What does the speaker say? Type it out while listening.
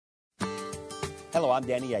Hello, I'm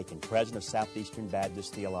Danny Aiken, President of Southeastern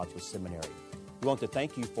Baptist Theological Seminary. We want to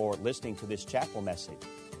thank you for listening to this chapel message.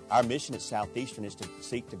 Our mission at Southeastern is to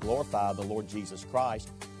seek to glorify the Lord Jesus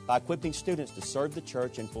Christ by equipping students to serve the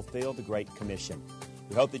church and fulfill the Great Commission.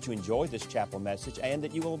 We hope that you enjoy this chapel message and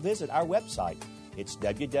that you will visit our website. It's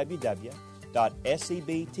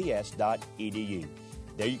www.sebts.edu.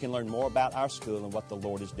 There you can learn more about our school and what the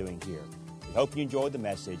Lord is doing here. We hope you enjoyed the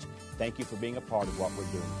message. Thank you for being a part of what we're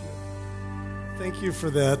doing here. Thank you for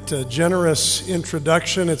that generous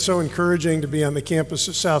introduction. It's so encouraging to be on the campus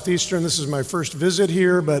of Southeastern. This is my first visit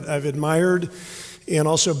here, but I've admired and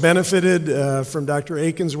also benefited from Dr.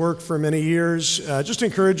 Aiken's work for many years. Just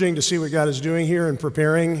encouraging to see what God is doing here and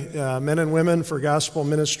preparing men and women for gospel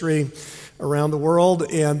ministry around the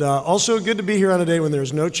world. And also good to be here on a day when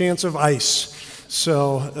there's no chance of ice.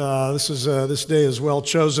 So this day is well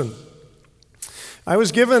chosen. I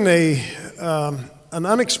was given an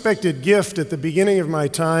unexpected gift at the beginning of my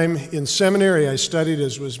time in seminary. I studied,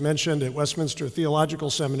 as was mentioned, at Westminster Theological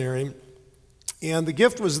Seminary. And the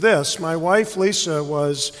gift was this. My wife, Lisa,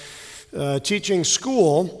 was teaching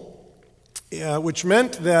school, which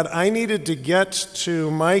meant that I needed to get to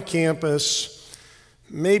my campus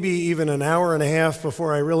maybe even an hour and a half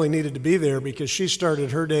before I really needed to be there because she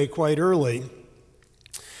started her day quite early.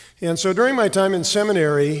 And so during my time in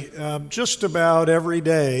seminary, just about every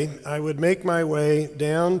day, I would make my way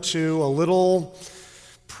down to a little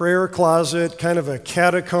prayer closet, kind of a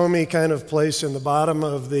catacomby kind of place in the bottom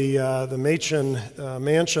of the Machen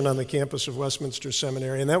mansion on the campus of Westminster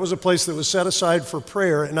Seminary. And that was a place that was set aside for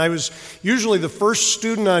prayer. And I was usually the first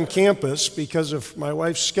student on campus because of my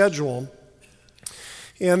wife's schedule.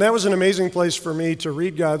 And that was an amazing place for me to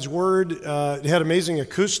read God's Word. It had amazing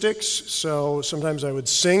acoustics, so sometimes I would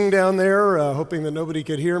sing down there, hoping that nobody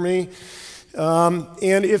could hear me. And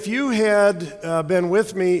if you had been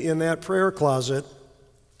with me in that prayer closet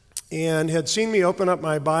and had seen me open up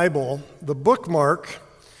my Bible, the bookmark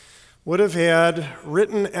would have had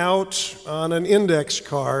written out on an index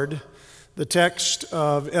card the text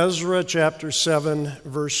of Ezra chapter 7,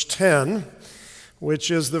 verse 10,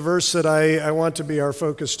 which is the verse that I want to be our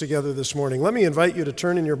focus together this morning. Let me invite you to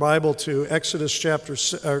turn in your Bible to Ezra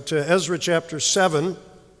chapter 7.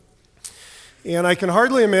 And I can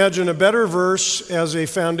hardly imagine a better verse as a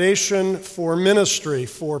foundation for ministry,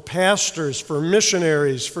 for pastors, for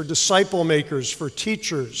missionaries, for disciple makers, for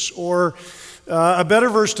teachers, or a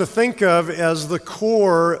better verse to think of as the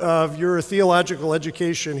core of your theological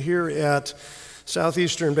education here at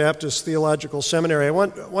Southeastern Baptist Theological Seminary. I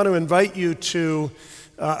want to invite you to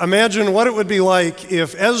imagine what it would be like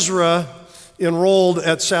if Ezra enrolled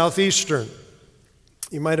at Southeastern.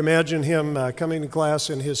 You might imagine him coming to class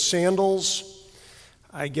in his sandals,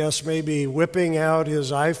 I guess maybe whipping out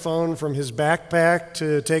his iPhone from his backpack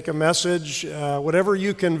to take a message, whatever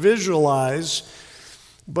you can visualize.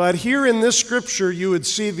 But here in this scripture, you would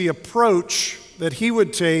see the approach that he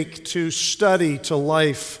would take to study, to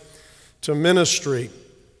life, to ministry.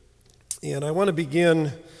 And I want to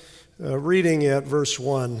begin reading at verse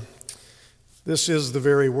 1. This is the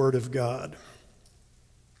very word of God.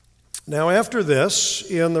 Now after this,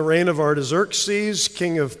 in the reign of Artaxerxes,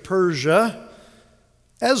 king of Persia,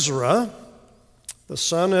 Ezra, the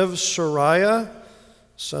son of Sariah,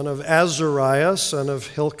 son of Azariah, son of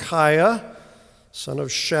Hilkiah, son of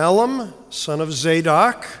Shallum, son of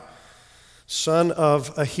Zadok, son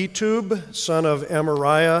of Ahitub, son of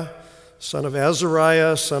Amariah, son of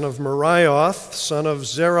Azariah, son of Meraioth, son of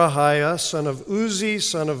Zerahiah, son of Uzi,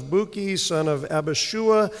 son of Buki, son of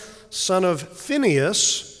Abishua, son of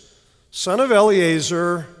Phinehas, son of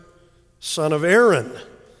Eleazar, son of Aaron,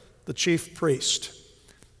 the chief priest.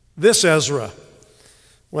 This Ezra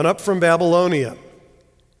went up from Babylonia.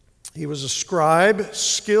 He was a scribe,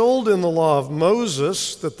 skilled in the law of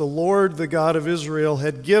Moses that the Lord, the God of Israel,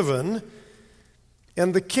 had given,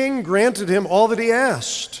 and the king granted him all that he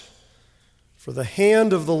asked. For the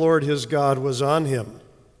hand of the Lord his God was on him.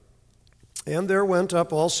 And there went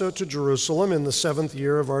up also to Jerusalem in the 7th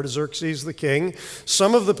year of Artaxerxes the king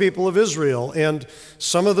some of the people of Israel, and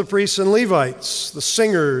some of the priests and Levites, the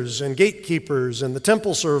singers and gatekeepers and the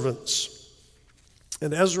temple servants.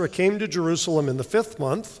 And Ezra came to Jerusalem in the 5th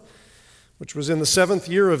month, which was in the 7th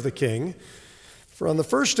year of the king. For on the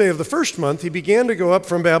first day of the 1st month he began to go up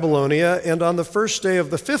from Babylonia, and on the first day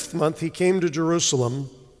of the 5th month he came to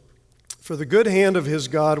Jerusalem. For the good hand of his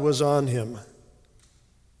God was on him.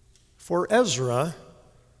 For Ezra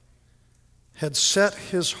had set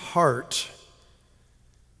his heart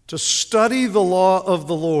to study the law of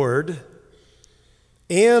the Lord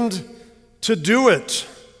and to do it,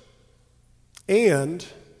 and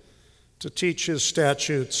to teach his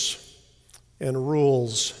statutes and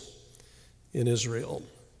rules in Israel.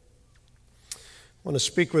 I want to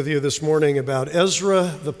speak with you this morning about Ezra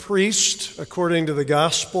the priest, according to the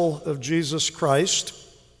gospel of Jesus Christ.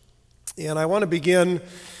 And I want to begin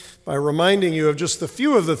by reminding you of just a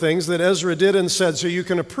few of the things that Ezra did and said so you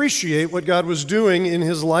can appreciate what God was doing in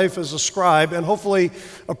his life as a scribe and hopefully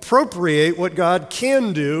appropriate what God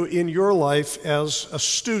can do in your life as a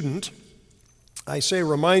student. I say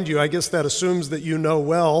remind you, I guess that assumes that you know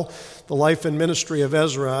well the life and ministry of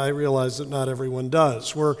Ezra. I realize that not everyone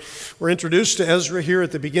does. We're introduced to Ezra here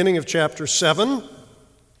at the beginning of chapter 7.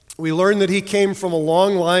 We learn that he came from a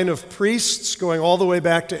long line of priests going all the way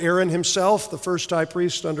back to Aaron himself, the first high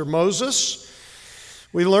priest under Moses.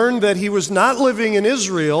 We learn that he was not living in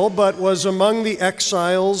Israel, but was among the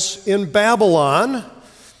exiles in Babylon,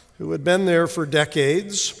 who had been there for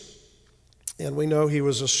decades. And we know he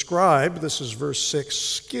was a scribe, this is verse 6,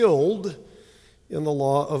 skilled in the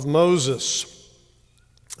law of Moses.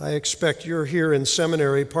 I expect you're here in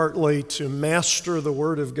seminary partly to master the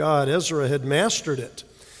Word of God. Ezra had mastered it.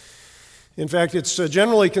 In fact, it's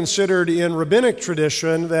generally considered in rabbinic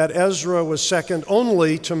tradition that Ezra was second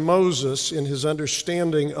only to Moses in his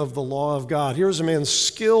understanding of the law of God. Here's a man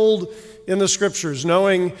skilled in the Scriptures,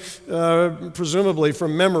 knowing, presumably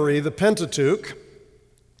from memory, the Pentateuch.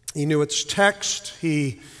 He knew its text,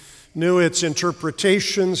 he knew its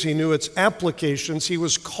interpretations, he knew its applications. He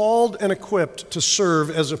was called and equipped to serve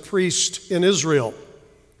as a priest in Israel.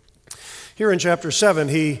 Here in chapter 7,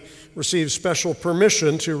 he received special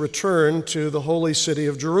permission to return to the holy city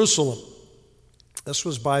of Jerusalem. This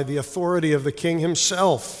was by the authority of the king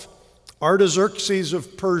himself. Artaxerxes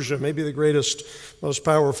of Persia, maybe the greatest, most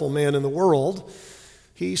powerful man in the world,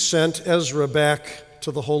 he sent Ezra back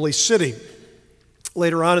to the holy city.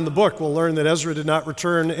 Later on in the book, we'll learn that Ezra did not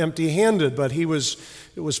return empty-handed, but it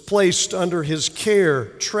was placed under his care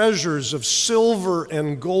treasures of silver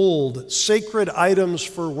and gold, sacred items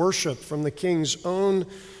for worship from the king's own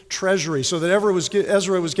treasury, so that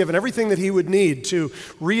Ezra was given everything that he would need to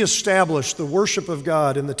reestablish the worship of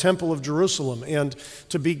God in the Temple of Jerusalem and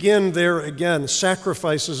to begin there again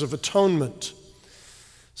sacrifices of atonement.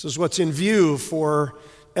 This is what's in view for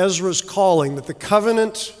Ezra's calling, that the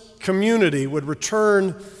covenant community would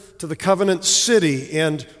return to the covenant city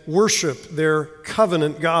and worship their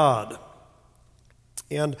covenant God.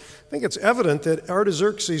 And I think it's evident that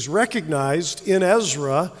Artaxerxes recognized in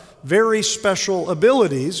Ezra very special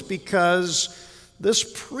abilities because this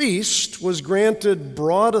priest was granted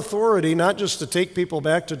broad authority not just to take people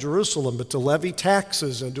back to Jerusalem, but to levy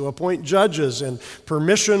taxes and to appoint judges and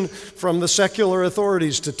permission from the secular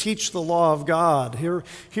authorities to teach the law of God.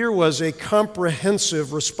 Here was a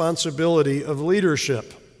comprehensive responsibility of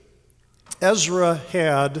leadership. Ezra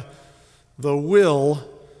had the will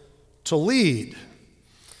to lead.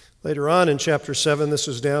 Later on in chapter 7, this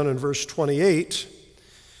is down in verse 28,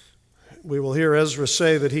 we will hear Ezra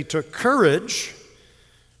say that he took courage,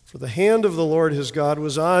 for the hand of the Lord his God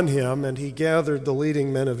was on him, and he gathered the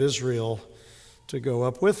leading men of Israel to go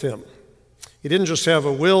up with him. He didn't just have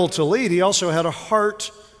a will to lead, he also had a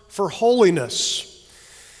heart for holiness.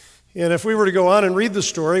 And if we were to go on and read the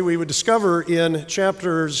story, we would discover in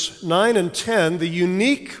chapters 9 and 10 the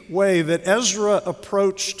unique way that Ezra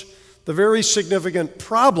approached the very significant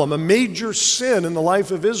problem, a major sin in the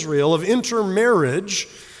life of Israel, of intermarriage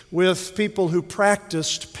with people who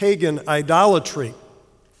practiced pagan idolatry.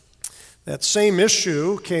 That same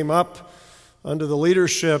issue came up under the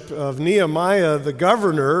leadership of Nehemiah, the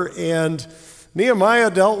governor, and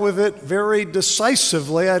Nehemiah dealt with it very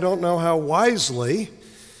decisively. I don't know how wisely.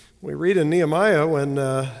 We read in Nehemiah when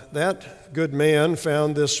that good man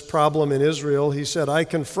found this problem in Israel, he said, I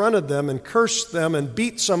confronted them and cursed them and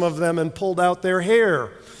beat some of them and pulled out their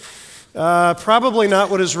hair. Probably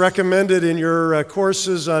not what is recommended in your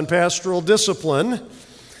courses on pastoral discipline.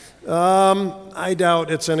 I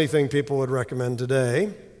doubt it's anything people would recommend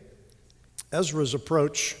today. Ezra's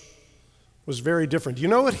approach was very different. You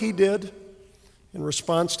know what he did in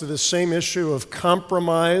response to this same issue of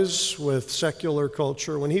compromise with secular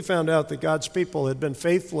culture? When he found out that God's people had been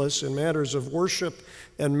faithless in matters of worship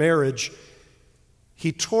and marriage,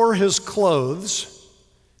 he tore his clothes,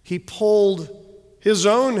 he pulled his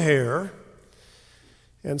own hair,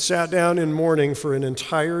 and sat down in mourning for an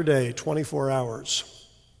entire day, 24 hours.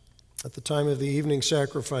 At the time of the evening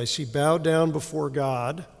sacrifice, he bowed down before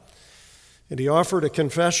God, and he offered a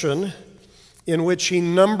confession in which he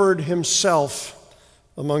numbered himself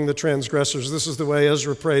among the transgressors. This is the way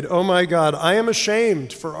Ezra prayed, "Oh my God, I am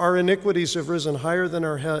ashamed, for our iniquities have risen higher than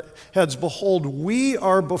our heads. Behold, we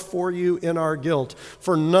are before you in our guilt,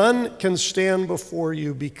 for none can stand before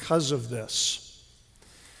you because of this."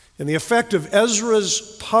 And the effect of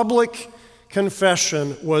Ezra's public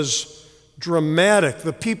confession was dramatic.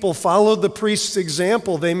 The people followed the priest's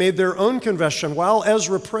example. They made their own confession. While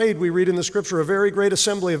Ezra prayed, we read in the scripture, a very great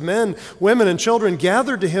assembly of men, women, and children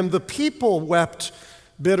gathered to him. The people wept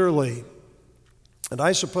bitterly. And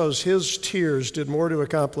I suppose his tears did more to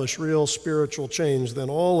accomplish real spiritual change than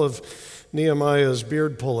all of Nehemiah's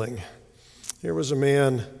beard pulling. Here was a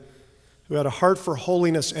man who had a heart for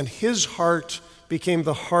holiness, and his heart became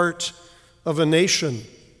the heart of a nation.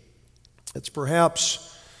 It's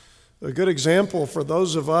perhaps a good example for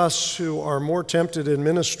those of us who are more tempted in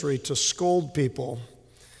ministry to scold people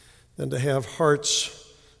than to have hearts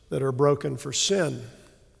that are broken for sin.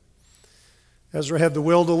 Ezra had the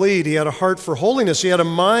will to lead. He had a heart for holiness. He had a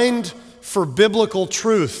mind for biblical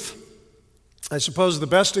truth. I suppose the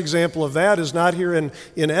best example of that is not here in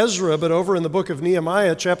Ezra, but over in the book of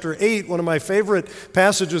Nehemiah, chapter 8, one of my favorite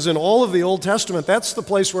passages in all of the Old Testament. That's the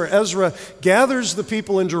place where Ezra gathers the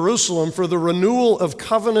people in Jerusalem for the renewal of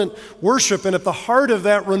covenant worship. And at the heart of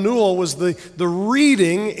that renewal was the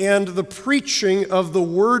reading and the preaching of the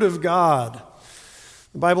Word of God.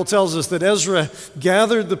 The Bible tells us that Ezra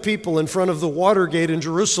gathered the people in front of the water gate in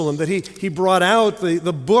Jerusalem, that he brought out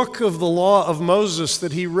the book of the law of Moses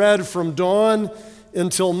that he read from dawn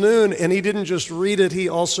until noon, and he didn't just read it, he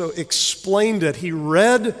also explained it. He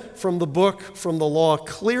read from the book, from the law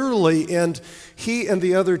clearly, and he and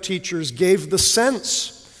the other teachers gave the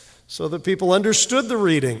sense so that people understood the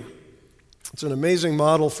reading. It's an amazing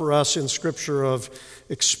model for us in Scripture of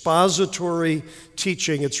expository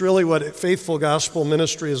teaching. It's really what faithful gospel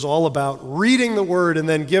ministry is all about, reading the Word and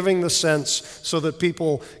then giving the sense so that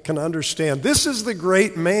people can understand. This is the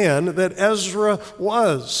great man that Ezra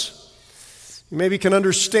was. You maybe can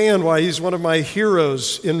understand why he's one of my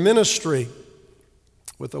heroes in ministry,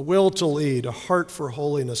 with a will to lead, a heart for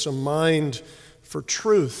holiness, a mind for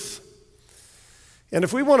truth. And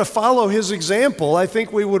if we want to follow his example, I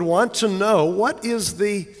think we would want to know what is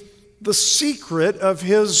the secret of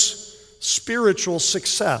his spiritual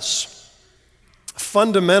success.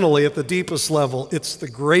 Fundamentally, at the deepest level, it's the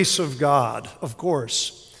grace of God, of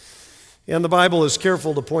course. And the Bible is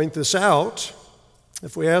careful to point this out.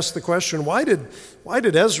 If we ask the question, why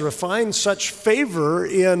did Ezra find such favor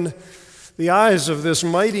in the eyes of this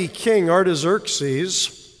mighty king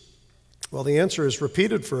Artaxerxes? Well, the answer is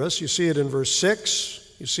repeated for us. You see it in verse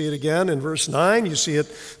 6. You see it again in verse 9. You see it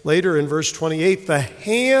later in verse 28. The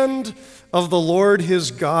hand of the Lord his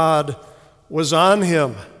God was on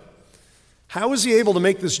him. How was he able to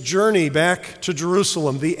make this journey back to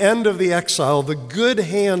Jerusalem, the end of the exile? The good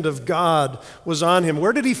hand of God was on him.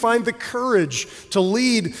 Where did he find the courage to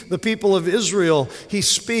lead the people of Israel? He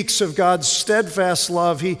speaks of God's steadfast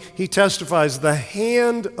love. He testifies, the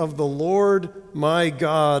hand of the Lord my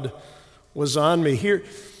God was on me. Here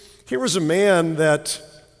was a man that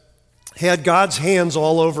had God's hands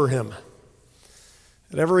all over him.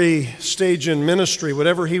 At every stage in ministry,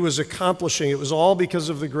 whatever he was accomplishing, it was all because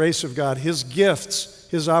of the grace of God, his gifts,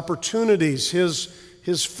 his opportunities,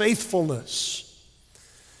 his faithfulness.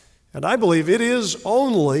 And I believe it is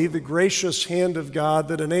only the gracious hand of God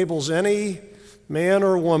that enables any man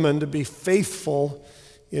or woman to be faithful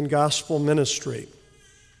in gospel ministry.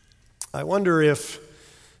 I wonder if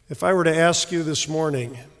I were to ask you this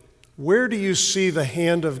morning, where do you see the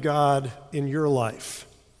hand of God in your life?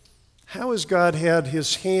 How has God had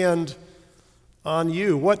his hand on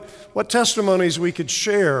you? What testimonies we could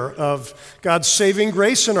share of God's saving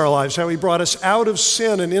grace in our lives, how he brought us out of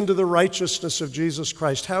sin and into the righteousness of Jesus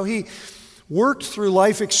Christ, how he worked through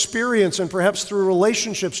life experience and perhaps through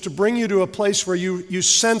relationships to bring you to a place where you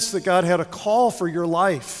sense that God had a call for your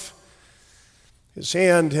life. His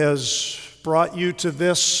hand has brought you to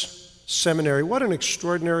this seminary. What an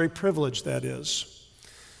extraordinary privilege that is.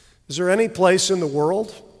 Is there any place in the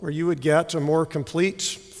world where you would get a more complete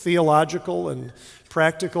theological and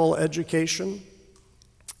practical education?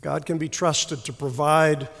 God can be trusted to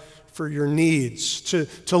provide for your needs,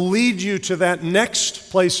 to lead you to that next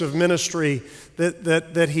place of ministry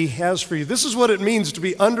that he has for you. This is what it means to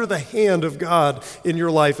be under the hand of God in your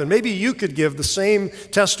life. And maybe you could give the same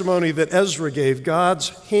testimony that Ezra gave. God's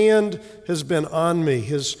hand has been on me,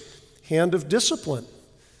 his hand of discipline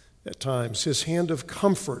at times, his hand of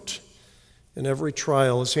comfort in every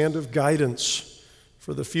trial, his hand of guidance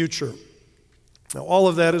for the future. Now, all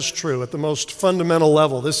of that is true at the most fundamental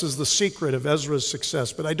level. This is the secret of Ezra's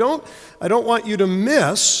success. But I don't want you to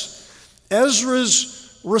miss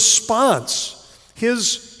Ezra's response,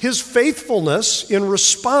 his faithfulness in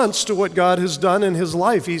response to what God has done in his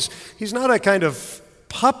life. He's not a kind of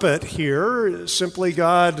puppet here, simply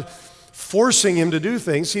God forcing him to do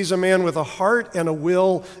things. He's a man with a heart and a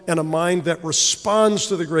will and a mind that responds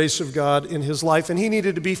to the grace of God in his life, and he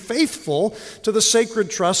needed to be faithful to the sacred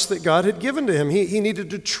trust that God had given to him. He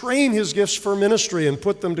needed to train his gifts for ministry and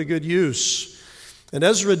put them to good use. And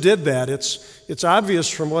Ezra did that. It's obvious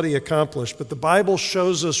from what he accomplished, but the Bible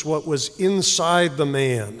shows us what was inside the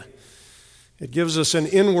man. It gives us an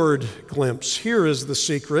inward glimpse. Here is the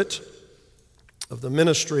secret of the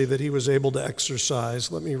ministry that he was able to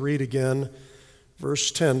exercise. Let me read again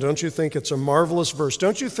verse 10. Don't you think it's a marvelous verse?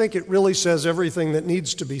 Don't you think it really says everything that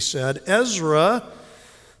needs to be said? Ezra,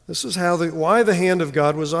 this is why the hand of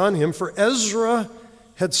God was on him, for Ezra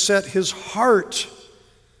had set his heart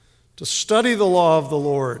to study the law of the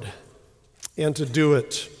Lord and to do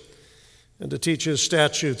it, and to teach his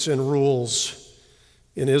statutes and rules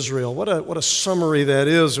in Israel. What a summary that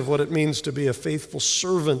is of what it means to be a faithful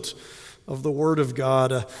servant of the Word of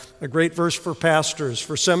God. A great verse for pastors,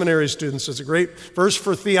 for seminary students. It's a great verse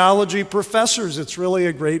for theology professors. It's really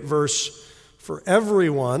a great verse for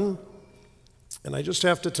everyone. And I just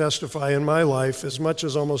have to testify, in my life, as much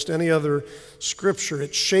as almost any other scripture,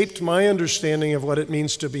 it shaped my understanding of what it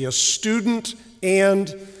means to be a student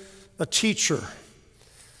and a teacher.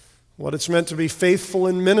 What it's meant to be faithful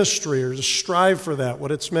in ministry, or to strive for that.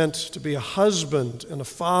 What it's meant to be a husband and a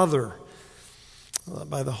father.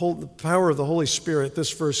 By the power of the Holy Spirit,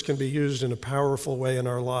 this verse can be used in a powerful way in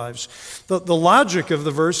our lives. The logic of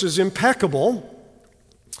the verse is impeccable.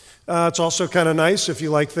 It's also kind of nice if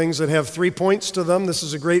you like things that have 3 points to them. This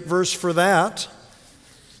is a great verse for that.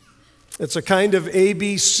 It's a kind of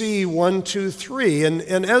ABC 1, 2, 3.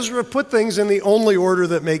 And Ezra put things in the only order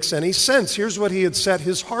that makes any sense. Here's what he had set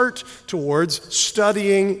his heart towards: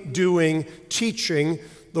 studying, doing, teaching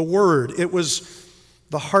the Word. It was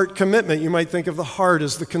the heart commitment. You might think of the heart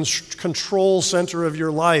as the control center of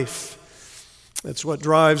your life. It's what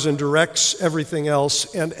drives and directs everything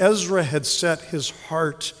else. And Ezra had set his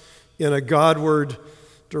heart in a Godward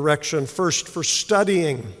direction, first for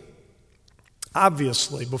studying.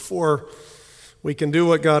 Obviously, before we can do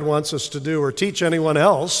what God wants us to do or teach anyone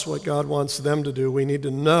else what God wants them to do, we need to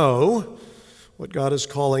know what God is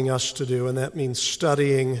calling us to do, and that means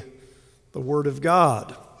studying the Word of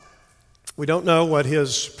God. We don't know what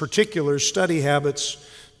his particular study habits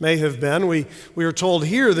may have been. We are told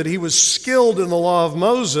here that he was skilled in the law of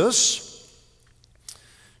Moses.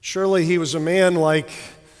 Surely he was a man like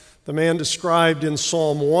the man described in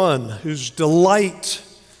Psalm 1, whose delight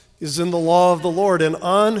is in the law of the Lord, and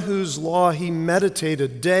on whose law he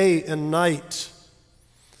meditated day and night.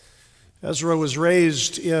 Ezra was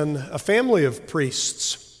raised in a family of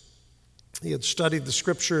priests. He had studied the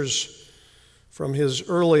scriptures from his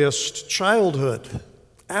earliest childhood,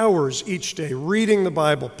 hours each day, reading the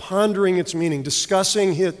Bible, pondering its meaning,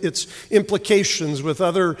 discussing its implications with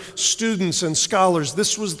other students and scholars.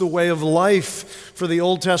 This was the way of life for the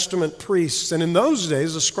Old Testament priests. And in those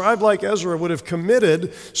days, a scribe like Ezra would have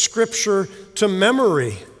committed Scripture to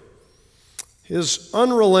memory. His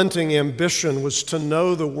unrelenting ambition was to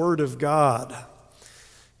know the Word of God.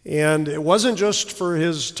 And it wasn't just for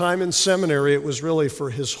his time in seminary, it was really for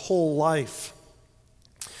his whole life.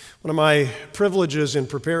 One of my privileges in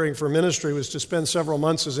preparing for ministry was to spend several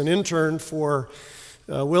months as an intern for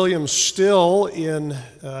William Still in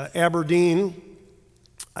Aberdeen.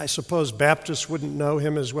 I suppose Baptists wouldn't know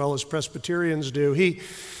him as well as Presbyterians do. He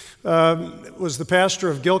was the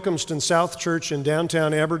pastor of Gilcomston South Church in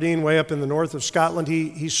downtown Aberdeen, way up in the north of Scotland.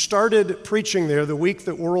 He started preaching there the week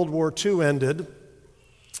that World War II ended.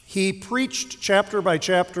 He preached chapter by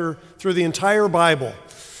chapter through the entire Bible.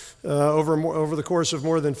 Over the course of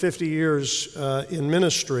more than 50 years in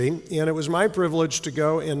ministry. And it was my privilege to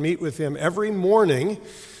go and meet with him every morning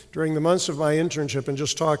during the months of my internship and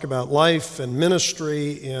just talk about life and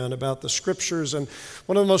ministry and about the scriptures. And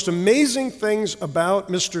one of the most amazing things about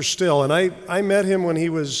Mr. Still, and I met him when he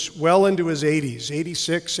was well into his 80s,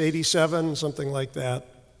 86, 87, something like that,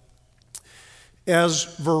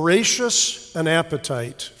 as voracious an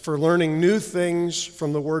appetite for learning new things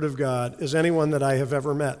from the Word of God as anyone that I have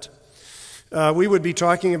ever met. We would be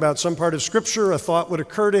talking about some part of Scripture, a thought would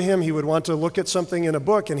occur to him, he would want to look at something in a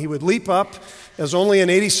book, and he would leap up, as only an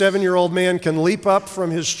 87-year-old man can leap up from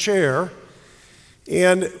his chair,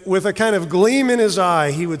 and with a kind of gleam in his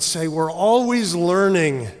eye, he would say, "We're always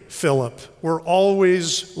learning, Philip. We're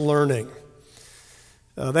always learning."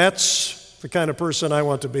 That's the kind of person I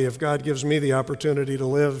want to be if God gives me the opportunity to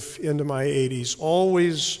live into my 80s.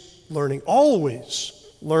 Always learning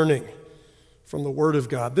from the Word of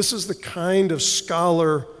God. This is the kind of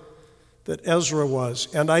scholar that Ezra was.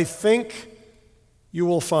 And I think you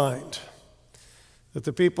will find that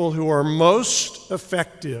the people who are most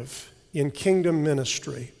effective in kingdom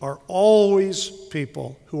ministry are always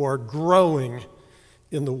people who are growing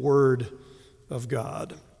in the Word of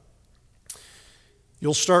God.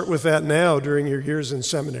 You'll start with that now during your years in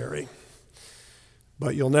seminary,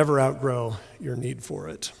 but you'll never outgrow your need for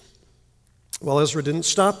it. Well, Ezra didn't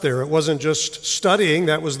stop there. It wasn't just studying,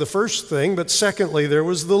 that was the first thing, but secondly, there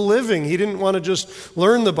was the living. He didn't want to just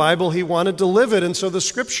learn the Bible, he wanted to live it. And so the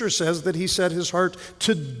scripture says that he set his heart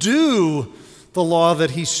to do the law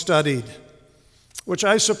that he studied, which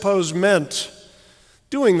I suppose meant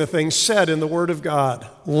doing the things said in the Word of God,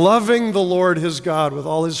 loving the Lord his God with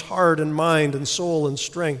all his heart and mind and soul and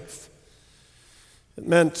strength. It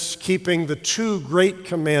meant keeping the two great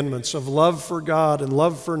commandments of love for God and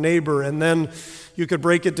love for neighbor, and then you could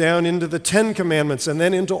break it down into the 10 commandments and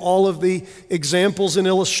then into all of the examples and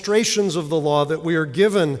illustrations of the law that we are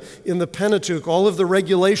given in the Pentateuch, all of the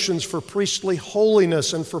regulations for priestly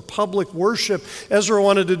holiness and for public worship. Ezra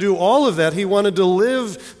wanted to do all of that. He wanted to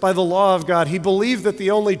live by the law of God. He believed that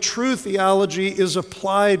the only true theology is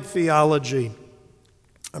applied theology.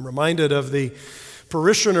 I'm reminded of the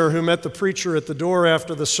parishioner who met the preacher at the door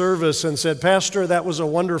after the service and said, "Pastor, that was a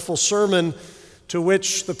wonderful sermon," to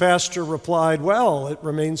which the pastor replied, "Well, it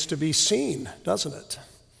remains to be seen, doesn't it?"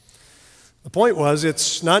 The point was,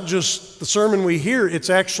 it's not just the sermon we hear, it's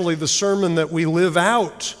actually the sermon that we live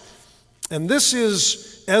out. And this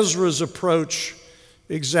is Ezra's approach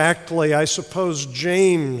exactly. I suppose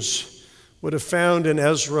James would have found in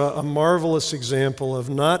Ezra a marvelous example of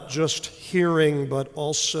not just hearing, but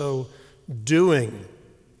also doing.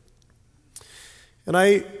 And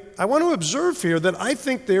I want to observe here that I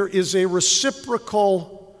think there is a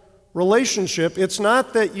reciprocal relationship. It's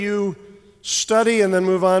not that you study and then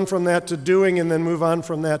move on from that to doing and then move on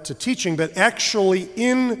from that to teaching, but actually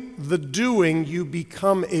in the doing you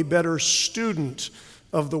become a better student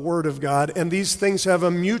of the Word of God, and these things have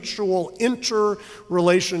a mutual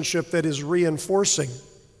interrelationship that is reinforcing.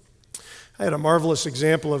 I had a marvelous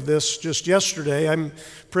example of this just yesterday. I'm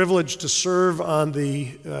privileged to serve on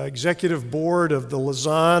the executive board of the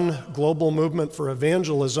Lausanne Global Movement for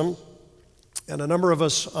Evangelism, and a number of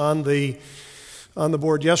us on the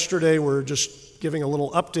board yesterday were just giving a little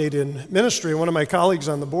update in ministry. One of my colleagues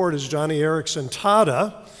on the board is Johnny Erickson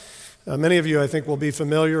Tada. Many of you, I think, will be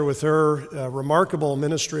familiar with her remarkable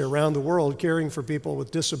ministry around the world, caring for people with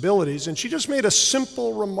disabilities, and she just made a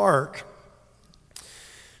simple remark.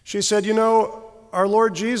 She said, "You know, our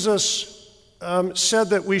Lord Jesus said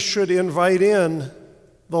that we should invite in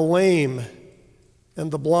the lame and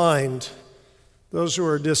the blind, those who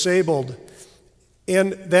are disabled.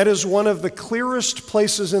 And that is one of the clearest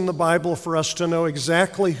places in the Bible for us to know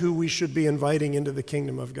exactly who we should be inviting into the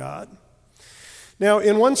kingdom of God." Now,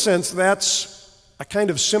 in one sense, that's a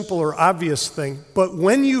kind of simple or obvious thing, but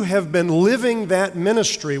when you have been living that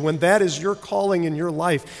ministry, when that is your calling in your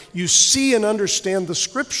life, you see and understand the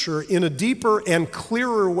Scripture in a deeper and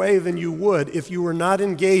clearer way than you would if you were not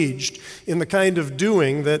engaged in the kind of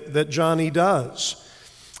doing that Johnny does.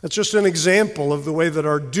 It's just an example of the way that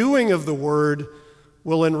our doing of the Word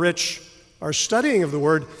will enrich our studying of the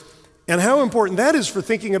Word, and how important that is for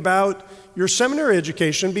thinking about your seminary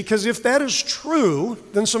education, because if that is true,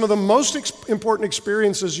 then some of the most important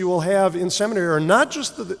experiences you will have in seminary are not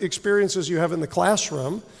just the experiences you have in the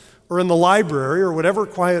classroom or in the library or whatever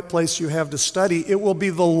quiet place you have to study. It will be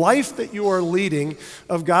the life that you are leading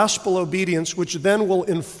of gospel obedience, which then will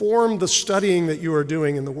inform the studying that you are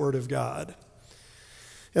doing in the Word of God.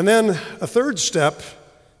 And then a third step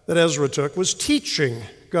that Ezra took was teaching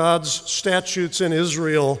God's statutes in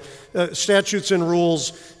Israel, statutes and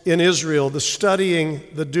rules in Israel, the studying,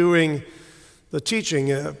 the doing, the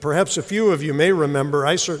teaching. Perhaps a few of you may remember,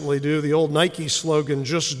 I certainly do, the old Nike slogan,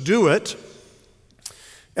 "Just do it."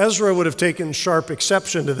 Ezra would have taken sharp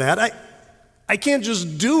exception to that. I can't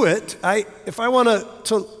just do it. If I want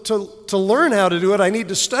to learn how to do it, I need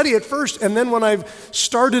to study it first. And then when I've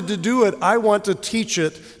started to do it, I want to teach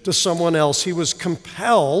it to someone else. He was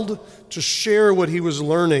compelled to share what he was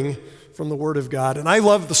learning from the Word of God. And I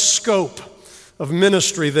love the scope of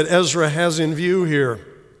ministry that Ezra has in view here.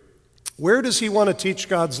 Where does he want to teach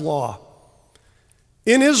God's law?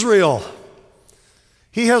 In Israel.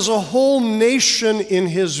 He has a whole nation in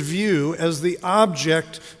his view as the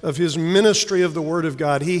object of his ministry of the Word of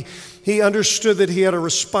God. He understood that he had a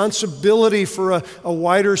responsibility for a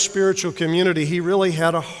wider spiritual community. He really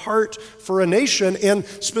had a heart for a nation, and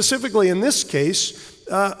specifically in this case,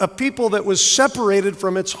 a people that was separated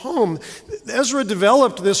from its home. Ezra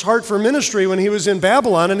developed this heart for ministry when he was in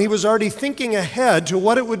Babylon, and he was already thinking ahead to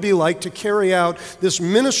what it would be like to carry out this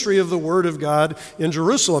ministry of the Word of God in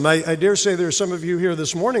Jerusalem. I dare say there are some of you here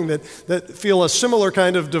this morning that feel a similar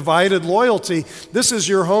kind of divided loyalty. This is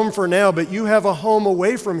your home for now, but you have a home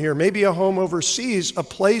away from here, maybe a home overseas, a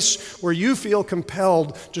place where you feel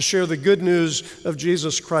compelled to share the good news of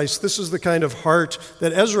Jesus Christ. This is the kind of heart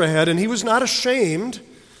that Ezra had, and he was not ashamed.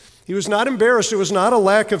 He was not embarrassed. It was not a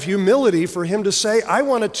lack of humility for him to say, I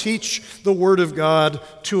want to teach the Word of God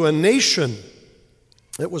to a nation.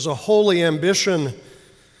 It was a holy ambition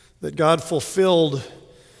that God fulfilled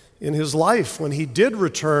in his life when he did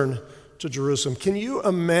return to Jerusalem. Can you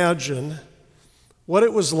imagine what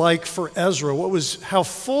it was like for Ezra, how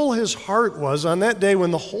full his heart was on that day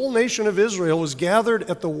when the whole nation of Israel was gathered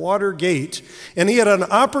at the water gate, and he had an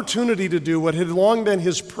opportunity to do what had long been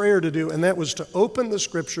his prayer to do, and that was to open the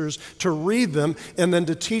Scriptures, to read them, and then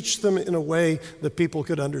to teach them in a way that people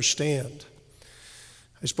could understand.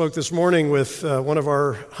 I spoke this morning with one of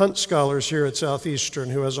our Hunt scholars here at Southeastern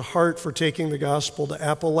who has a heart for taking the gospel to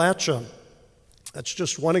Appalachia. That's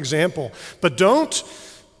just one example. But don't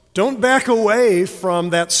back away from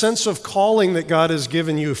that sense of calling that God has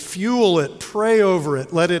given you. Fuel it, pray over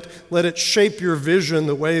it, let it shape your vision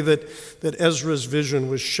the way that Ezra's vision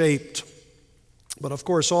was shaped. But of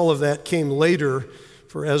course, all of that came later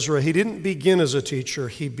for Ezra. He didn't begin as a teacher,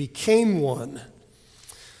 he became one.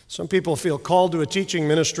 Some people feel called to a teaching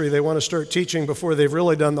ministry. They want to start teaching before they've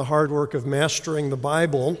really done the hard work of mastering the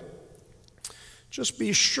Bible. Just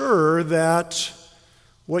be sure that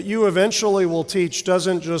what you eventually will teach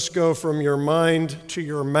doesn't just go from your mind to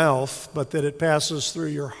your mouth, but that it passes through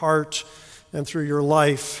your heart and through your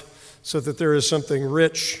life so that there is something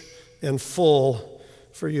rich and full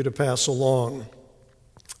for you to pass along.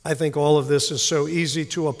 I think all of this is so easy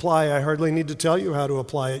to apply, I hardly need to tell you how to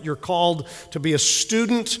apply it. You're called to be a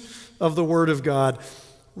student of the Word of God,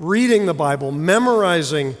 reading the Bible,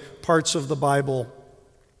 memorizing parts of the Bible.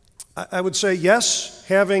 I would say, yes,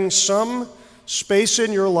 having some space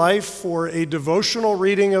in your life for a devotional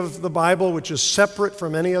reading of the Bible, which is separate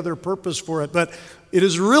from any other purpose for it. But it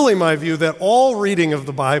is really my view that all reading of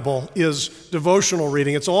the Bible is devotional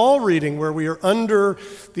reading. It's all reading where we are under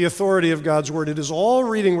the authority of God's Word. It is all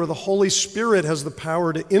reading where the Holy Spirit has the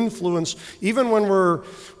power to influence, even when we're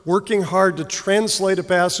working hard to translate a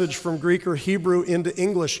passage from Greek or Hebrew into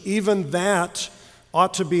English. Even that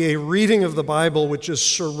ought to be a reading of the Bible which is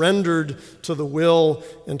surrendered to the will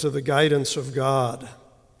and to the guidance of God.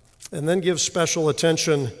 And then give special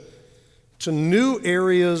attention to new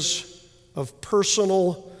areas of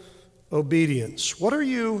personal obedience. What are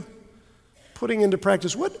you putting into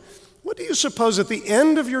practice? What do you suppose at the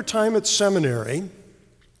end of your time at seminary,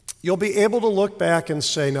 you'll be able to look back and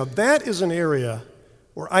say, now that is an area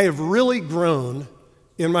where I have really grown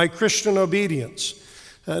in my Christian obedience.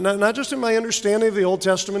 Not just in my understanding of the Old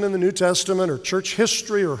Testament and the New Testament or church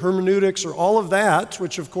history or hermeneutics or all of that,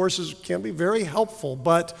 which of course can be very helpful,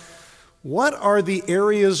 but what are the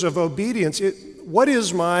areas of obedience? What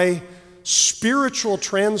is my spiritual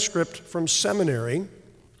transcript from seminary?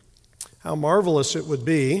 How marvelous it would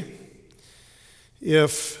be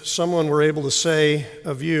if someone were able to say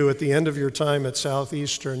of you at the end of your time at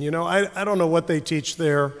Southeastern, I don't know what they teach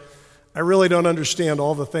there. I really don't understand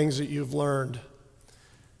all the things that you've learned.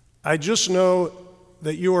 I just know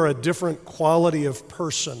that you are a different quality of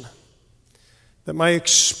person, that my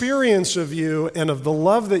experience of you and of the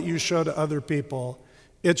love that you show to other people,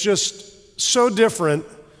 it's just so different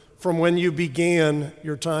from when you began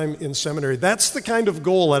your time in seminary. That's the kind of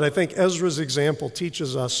goal that I think Ezra's example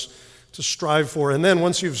teaches us to strive for. And then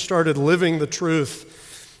once you've started living the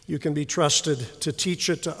truth, you can be trusted to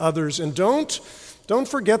teach it to others. And don't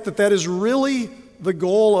forget that is really the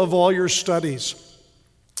goal of all your studies.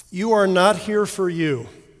 You are not here for you.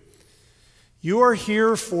 You are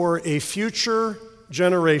here for a future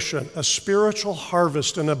generation, a spiritual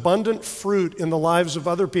harvest, an abundant fruit in the lives of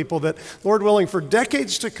other people that, Lord willing, for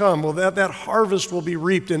decades to come, that harvest will be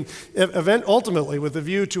reaped and ultimately with a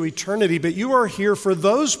view to eternity. But you are here for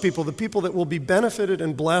those people, the people that will be benefited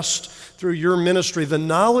and blessed through your ministry. The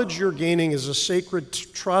knowledge you're gaining is a sacred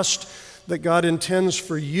trust that God intends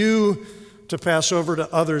for you to pass over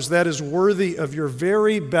to others. That is worthy of your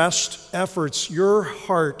very best efforts, your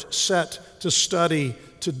heart set to study,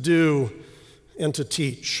 to do, and to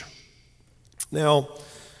teach. Now,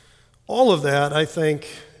 all of that, I think,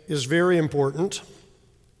 is very important.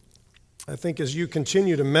 I think as you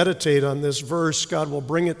continue to meditate on this verse, God will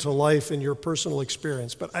bring it to life in your personal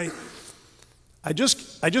experience. But I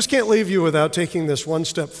just can't leave you without taking this one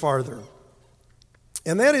step farther.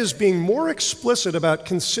 And that is being more explicit about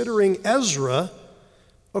considering Ezra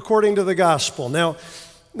according to the gospel. Now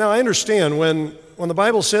I understand when the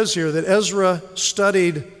Bible says here that Ezra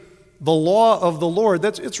studied the law of the Lord,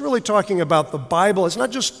 it's really talking about the Bible. It's not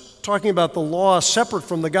just talking about the law separate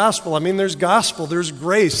from the gospel. I mean, there's gospel, there's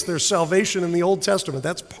grace, there's salvation in the Old Testament.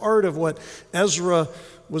 That's part of what Ezra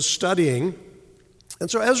was studying. And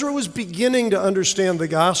so Ezra was beginning to understand the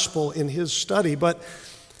gospel in his study, but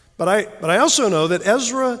I also know that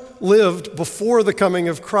Ezra lived before the coming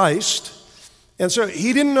of Christ, and so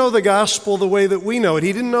he didn't know the gospel the way that we know it.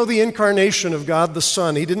 He didn't know the incarnation of God the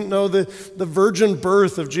Son. He didn't know the virgin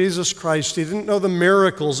birth of Jesus Christ. He didn't know the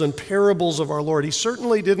miracles and parables of our Lord. He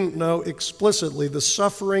certainly didn't know explicitly the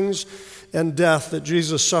sufferings and death that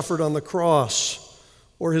Jesus suffered on the cross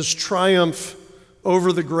or his triumph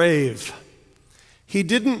over the grave. He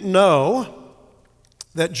didn't know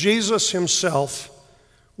that Jesus himself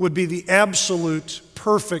would be the absolute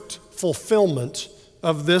perfect fulfillment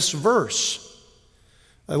of this verse.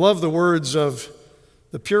 I love the words of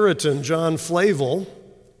the Puritan John Flavel,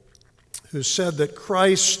 who said that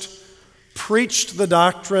Christ preached the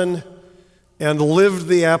doctrine and lived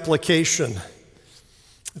the application.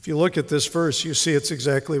 If you look at this verse, you see it's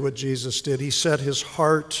exactly what Jesus did. He set his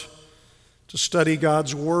heart to study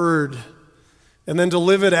God's word and then to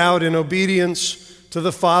live it out in obedience to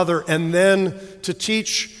the Father, and then to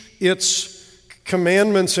teach its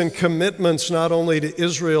commandments and commitments not only to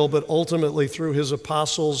Israel, but ultimately through his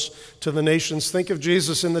apostles to the nations. Think of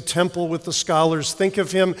Jesus in the temple with the scholars. Think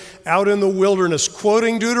of him out in the wilderness,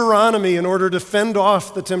 quoting Deuteronomy in order to fend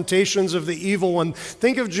off the temptations of the evil one.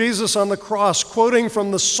 Think of Jesus on the cross, quoting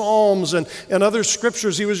from the Psalms and other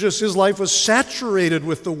scriptures. His life was saturated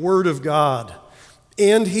with the Word of God.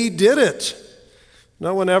 And he did it.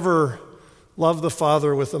 No one ever loved the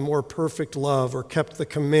Father with a more perfect love or kept the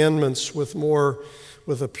commandments with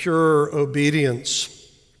a purer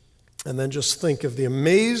obedience. And then just think of the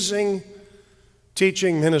amazing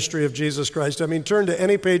teaching ministry of Jesus Christ. I mean, turn to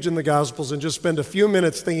any page in the Gospels and just spend a few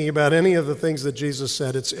minutes thinking about any of the things that Jesus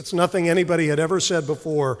said. It's nothing anybody had ever said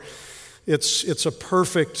before. It's a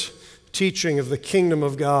perfect teaching of the kingdom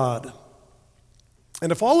of God.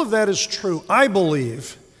 And if all of that is true, I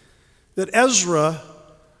believe that Ezra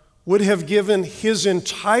would have given his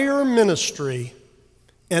entire ministry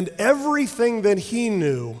and everything that he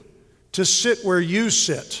knew to sit where you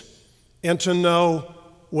sit and to know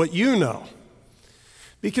what you know.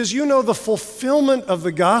 Because you know the fulfillment of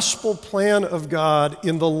the gospel plan of God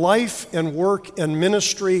in the life and work and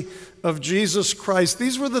ministry of Jesus Christ.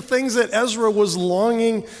 These were the things that Ezra was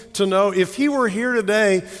longing to know. If he were here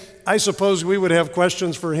today, I suppose we would have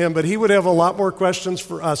questions for him, but he would have a lot more questions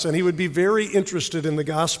for us, and he would be very interested in the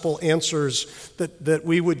gospel answers that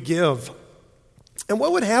we would give. And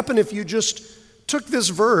what would happen if you just took this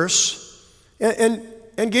verse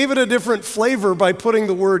and gave it a different flavor by putting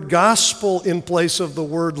the word gospel in place of the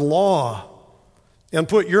word law and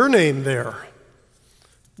put your name there?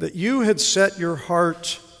 That you had set your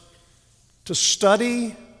heart to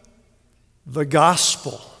study the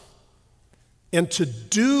gospel and to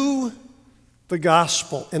do the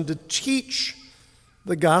gospel and to teach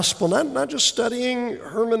the gospel, not just studying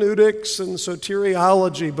hermeneutics and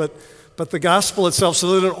soteriology, but the gospel itself,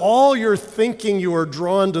 so that in all your thinking you are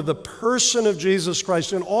drawn to the person of Jesus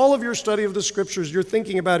Christ. In all of your study of the scriptures, you're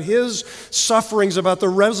thinking about his sufferings, about the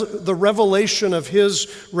revelation of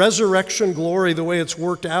his resurrection glory, the way it's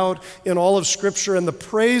worked out in all of scripture, and the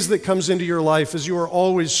praise that comes into your life as you are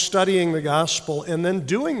always studying the gospel and then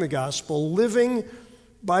doing the gospel, living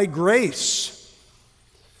by grace.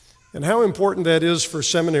 And how important that is for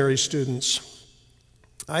seminary students.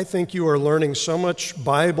 I think you are learning so much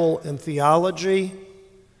Bible and theology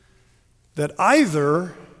that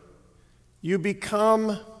either you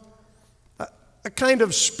become a kind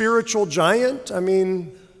of spiritual giant, I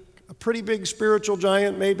mean, a pretty big spiritual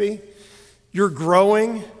giant maybe, you're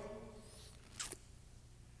growing,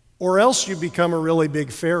 or else you become a really big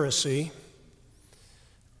Pharisee.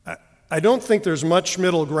 I don't think there's much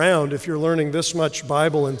middle ground if you're learning this much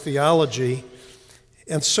Bible and theology.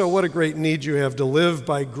 And so what a great need you have to live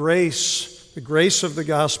by grace, the grace of the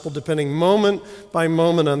gospel, depending moment by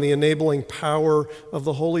moment on the enabling power of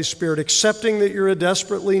the Holy Spirit, accepting that you're a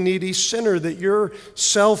desperately needy sinner, that you're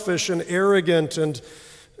selfish and arrogant and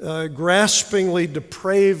graspingly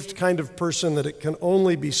depraved kind of person, that it can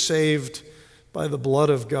only be saved by the blood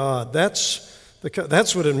of God. That's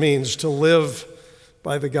what it means to live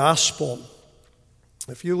by the gospel.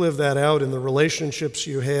 If you live that out in the relationships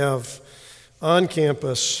you have on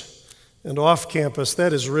campus and off campus,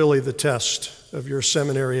 that is really the test of your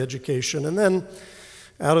seminary education. And then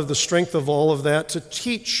out of the strength of all of that, to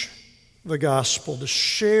teach the gospel, to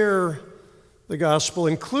share the gospel,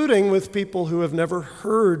 including with people who have never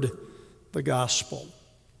heard the gospel.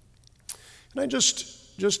 And I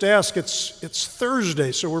just ask, it's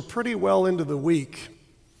Thursday, so we're pretty well into the week.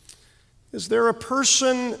 Is there a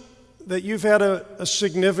person that you've had a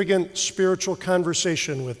significant spiritual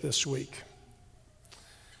conversation with this week?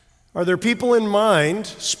 Are there people in mind,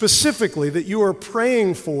 specifically, that you are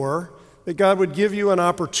praying for, that God would give you an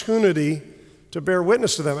opportunity to bear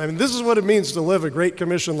witness to them? I mean, this is what it means to live a Great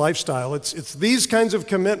Commission lifestyle. It's these kinds of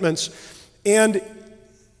commitments, and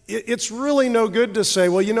it's really no good to say,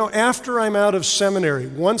 well, after I'm out of seminary,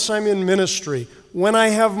 once I'm in ministry, when I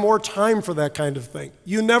have more time for that kind of thing.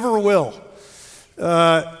 You never will.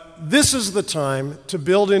 This is the time to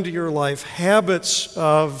build into your life habits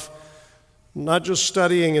of not just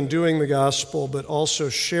studying and doing the gospel, but also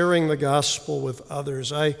sharing the gospel with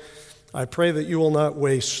others. I pray that you will not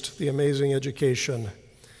waste the amazing education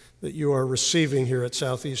that you are receiving here at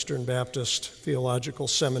Southeastern Baptist Theological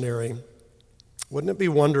Seminary. Wouldn't it be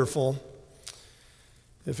wonderful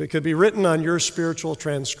if it could be written on your spiritual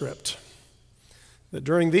transcript that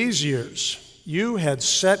during these years you had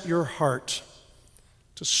set your heart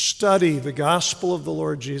to study the gospel of the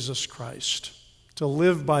Lord Jesus Christ, to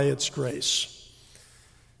live by its grace,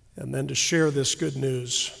 and then to share this good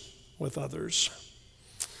news with others.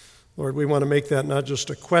 Lord, we want to make that not just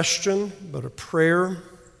a question, but a prayer.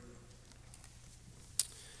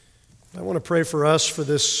 I want to pray for us, for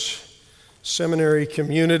this seminary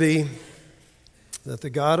community, that the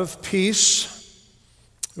God of peace,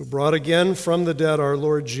 who brought again from the dead our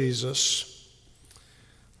Lord Jesus,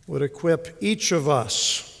 would equip each of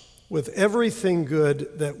us with everything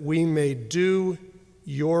good that we may do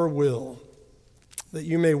your will, that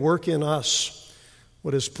you may work in us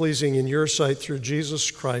what is pleasing in your sight through Jesus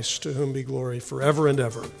Christ, to whom be glory forever and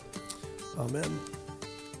ever. Amen.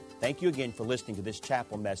 Thank you again for listening to this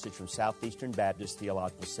chapel message from Southeastern Baptist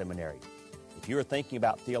Theological Seminary. If you are thinking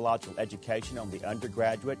about theological education on the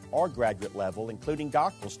undergraduate or graduate level, including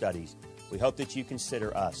doctoral studies, we hope that you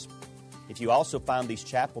consider us. If you also find these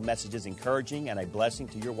chapel messages encouraging and a blessing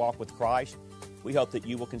to your walk with Christ, we hope that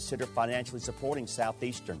you will consider financially supporting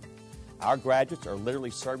Southeastern. Our graduates are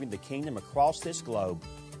literally serving the kingdom across this globe,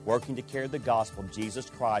 working to carry the gospel of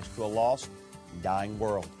Jesus Christ to a lost and dying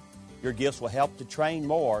world. Your gifts will help to train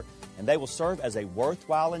more, and they will serve as a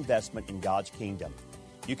worthwhile investment in God's kingdom.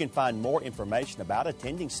 You can find more information about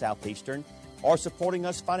attending Southeastern or supporting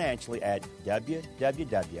us financially at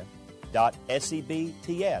www.sebts.edu.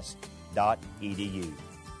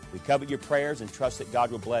 We covet your prayers and trust that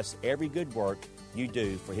God will bless every good work you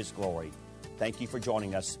do for His glory. Thank you for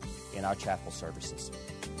joining us in our chapel services.